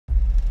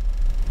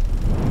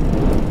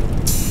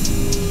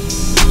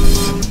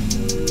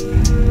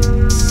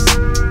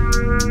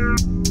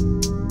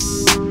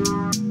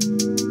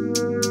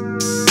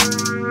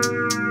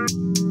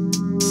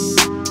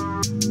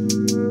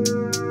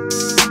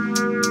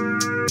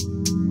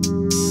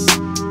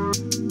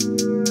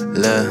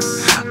Look,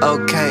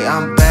 okay,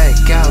 I'm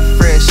back out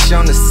fresh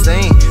on the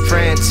scene.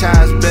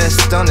 Franchise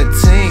best on the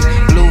team.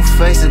 Blue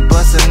faces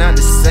busting out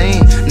the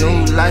scene.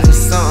 New life is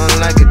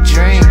something like a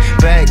dream.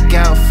 Back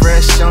out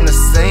fresh on the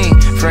scene.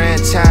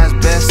 Franchise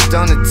best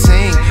on the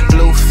team.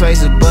 Blue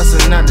faces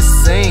busting out the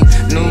scene.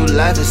 New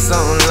life is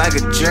something like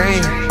a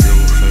dream.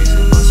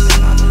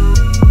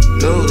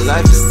 New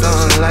life is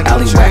something like a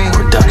dream.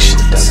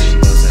 Productions.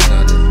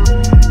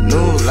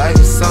 New life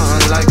is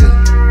something like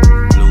a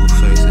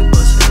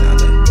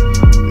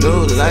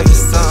new life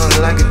is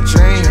something like a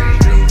dream.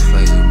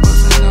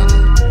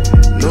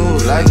 New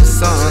life is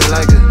something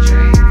like a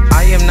dream.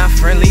 I am not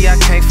friendly, I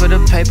came for the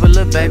paper,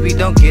 little baby,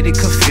 don't get it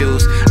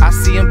confused. I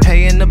see them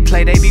paying to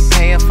play, they be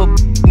paying for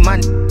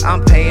my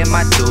I'm paying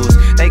my dues.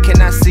 They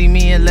cannot see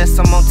me unless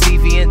I'm on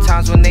TV in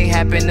times when they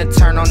happen to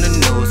turn on the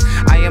news.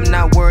 I am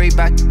not worried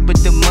about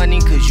with the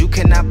money, cause you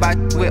cannot buy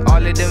with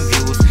all of them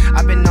views.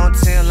 I've been on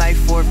 10 like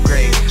 4th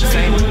grade.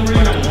 Same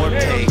but I'm more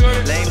paid.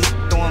 Lame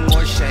throwing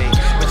more shade.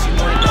 But you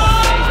know it don't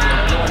phase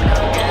me.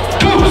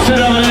 Sit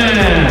over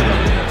there.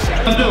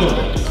 Do it.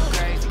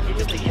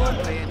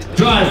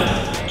 Drive.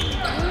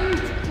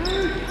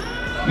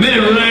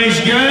 Mid-range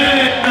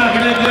game.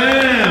 Knocking it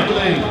down.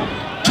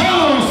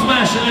 Jones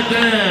smashing it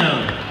down.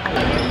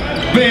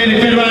 Being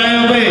defended by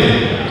LB.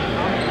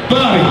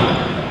 Bobby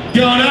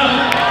going up.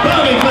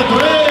 Bobby for 3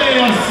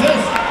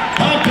 assists.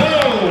 Hot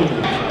goal.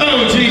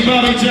 OG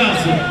Bobby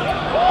Johnson.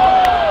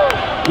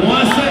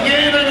 Once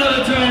again,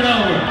 another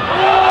turnover.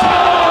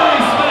 Tony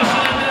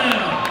smashing it down.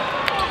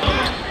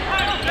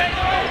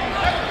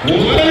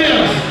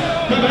 Williams,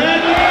 the bad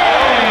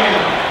man,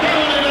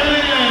 throwing it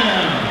down.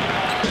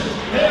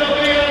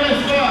 LB on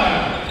this fire.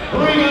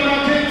 Rebound on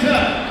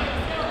King-Tut.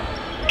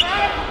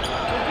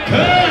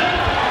 Cut.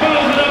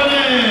 Falls it over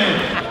there.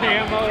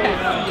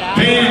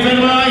 Being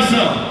defended by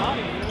ISO.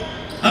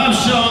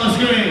 Upshaw on the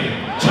screen.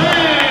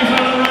 James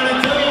on the running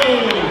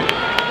two.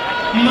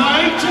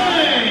 Mike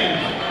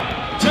James.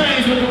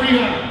 James with the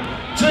rebound.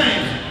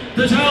 James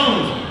to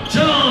Jones.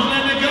 Jones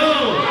letting it go.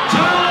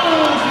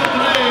 Jones for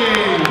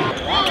 3.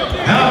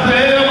 Out the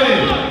LB.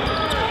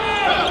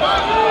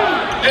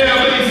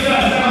 LB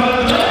shots out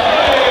of the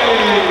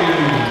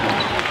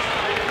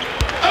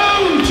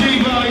OG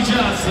Bobby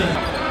Johnson.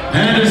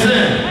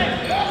 Anderson.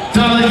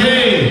 Top of the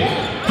game.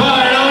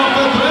 Fired off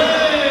for 3.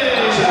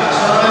 Shots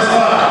on this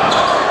fire.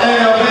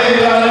 LB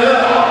got it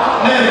up.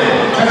 Nitty.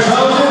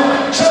 Controls it.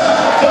 Shot.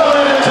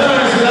 Throwing it.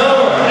 Turns it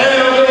over.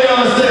 LB on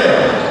the step.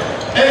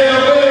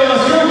 LB on the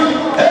scoop.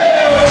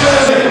 LB on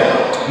the step.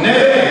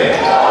 Nitty.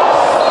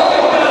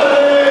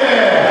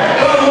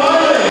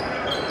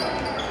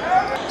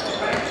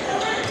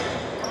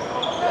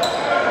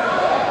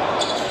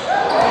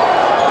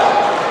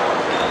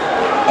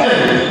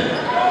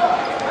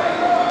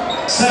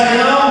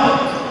 Second off,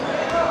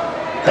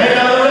 they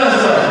know the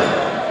rest of it.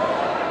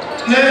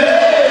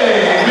 Nitty,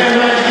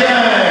 mid-range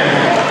game.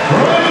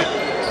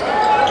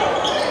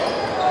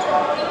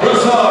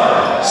 Broussard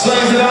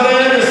slings it out to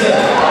Anderson.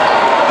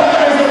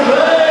 There's the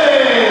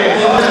play.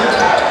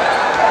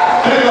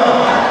 Pick up.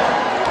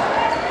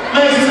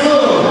 Makes it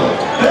move.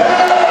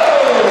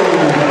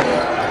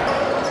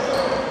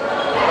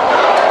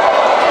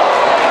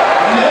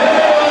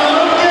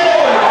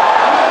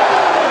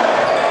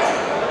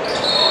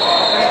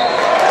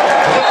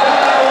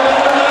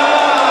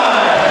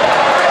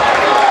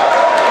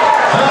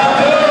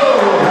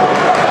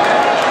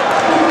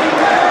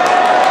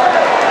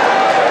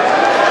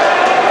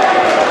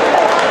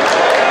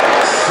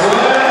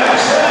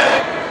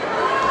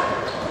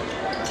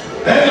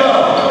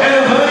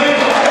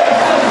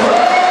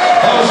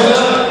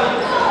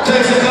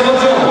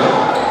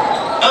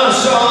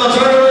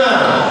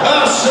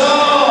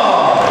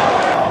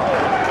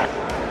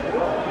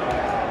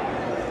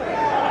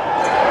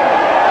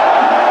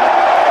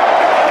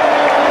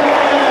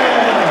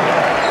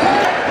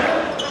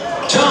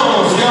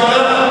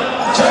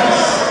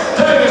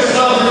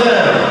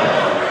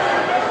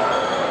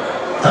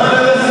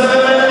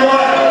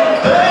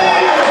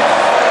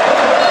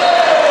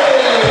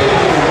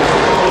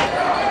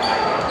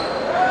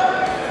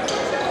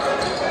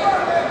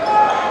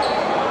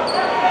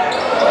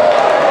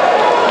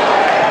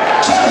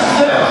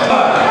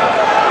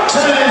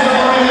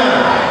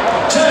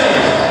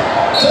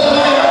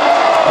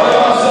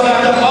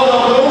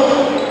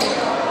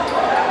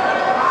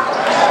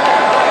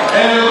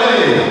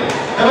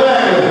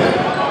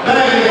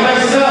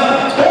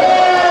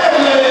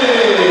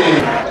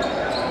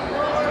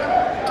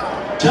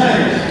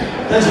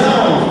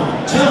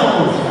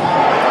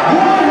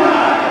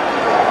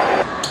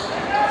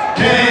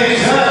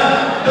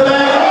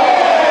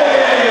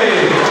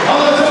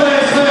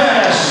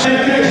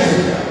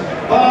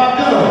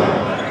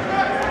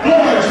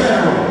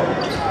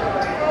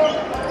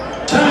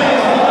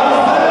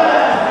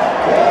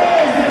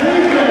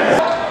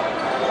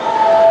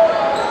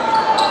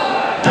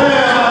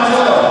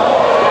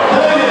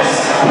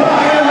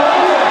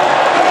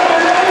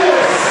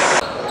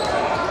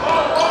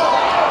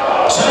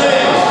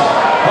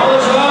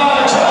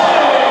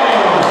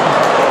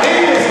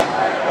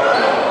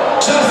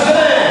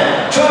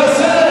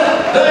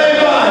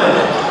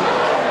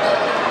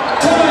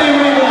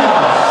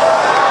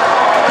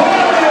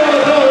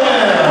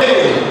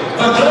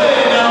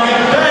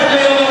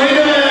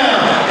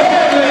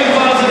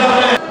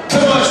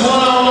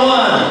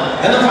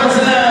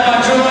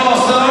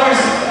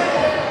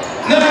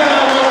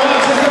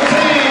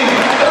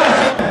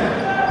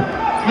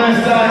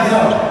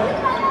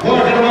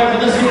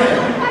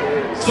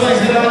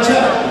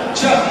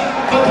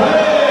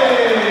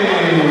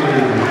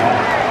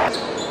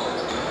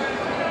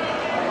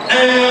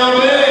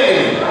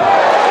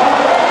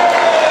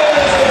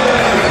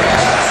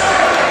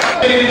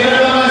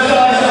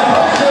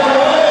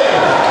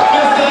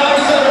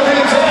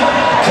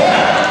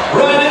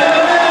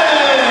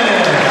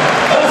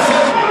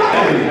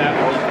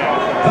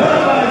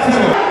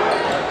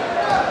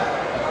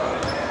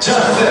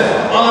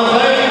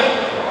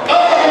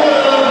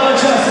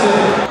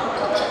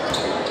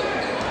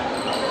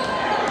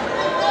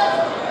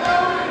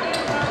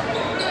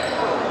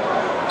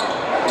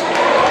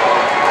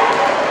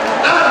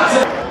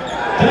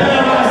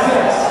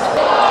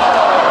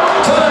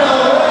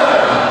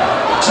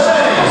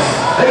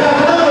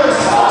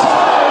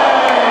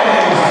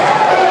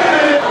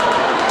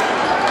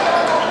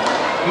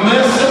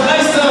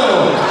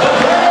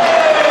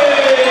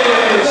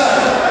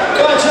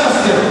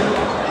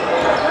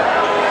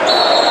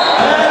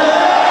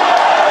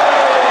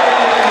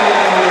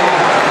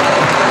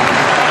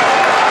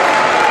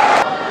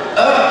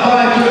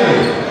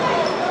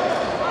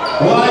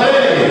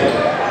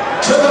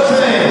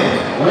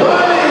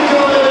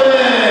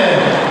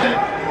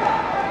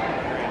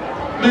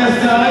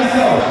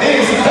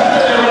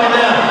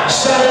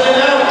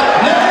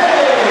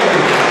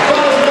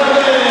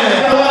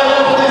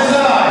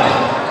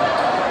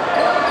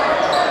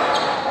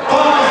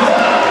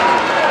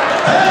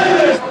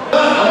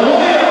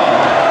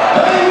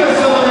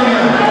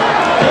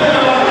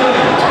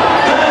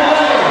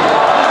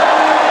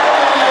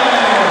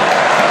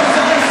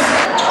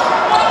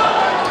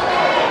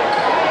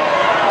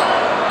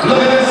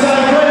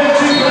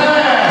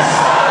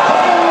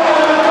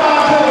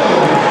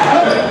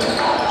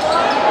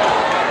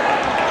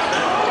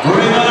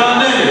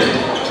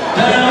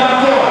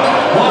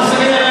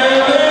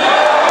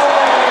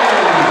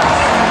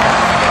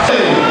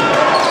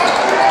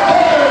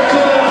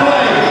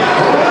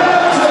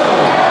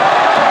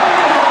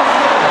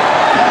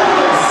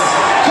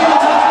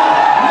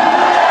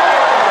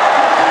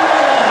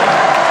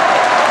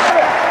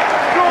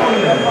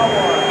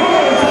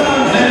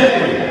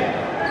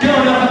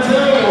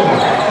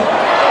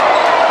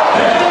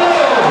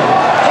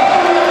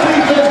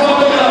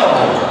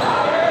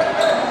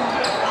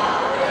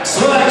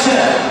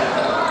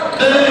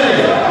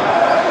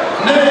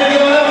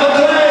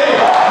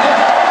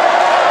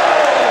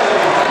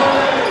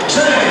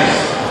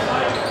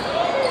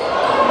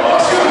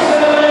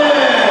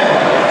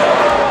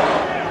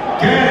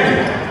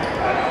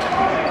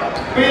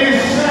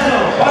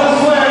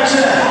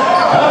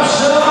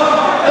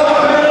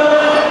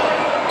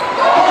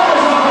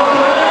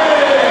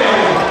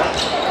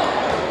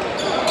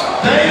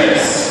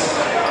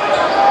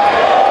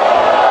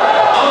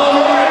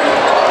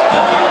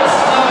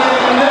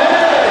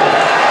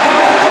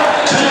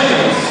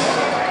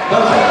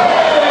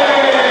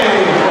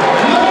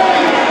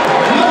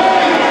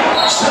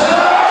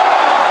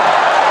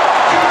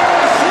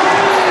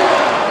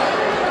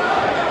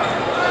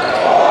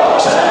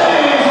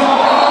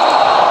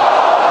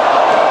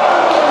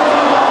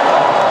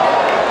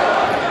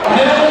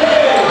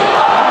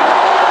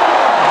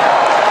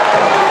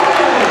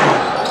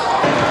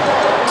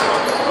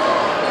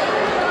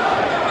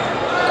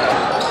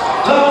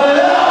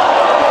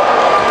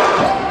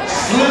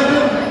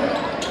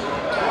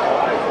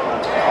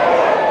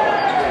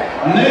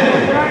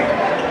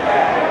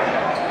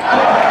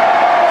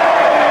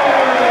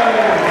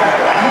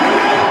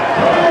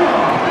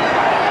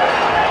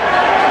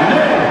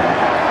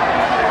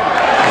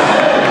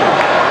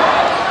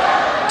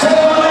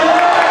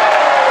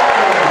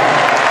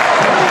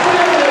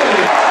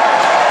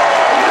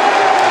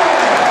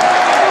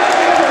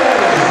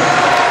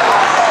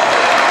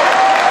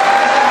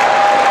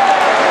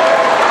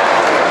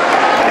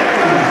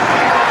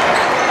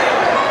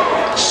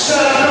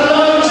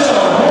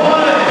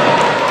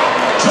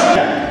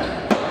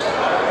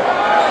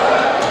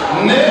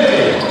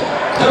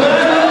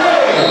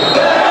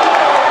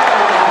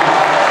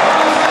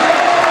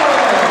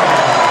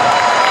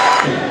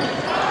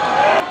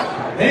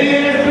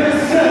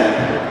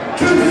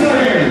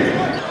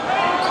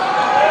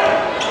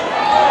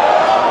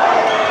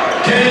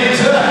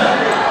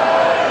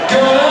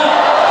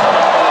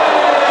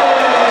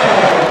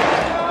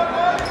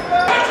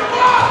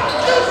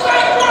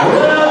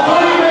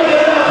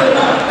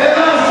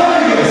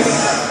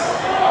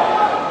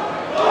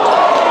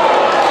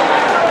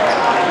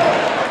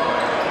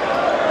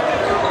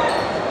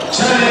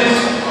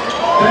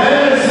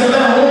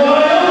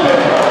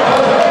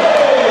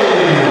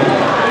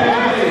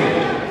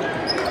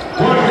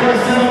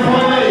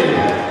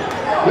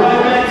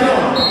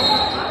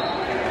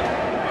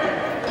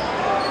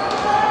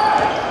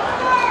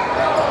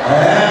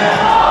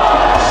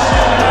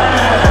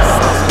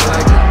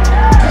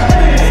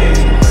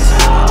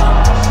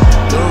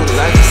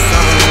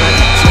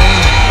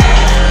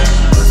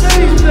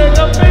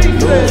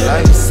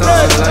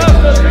 Something like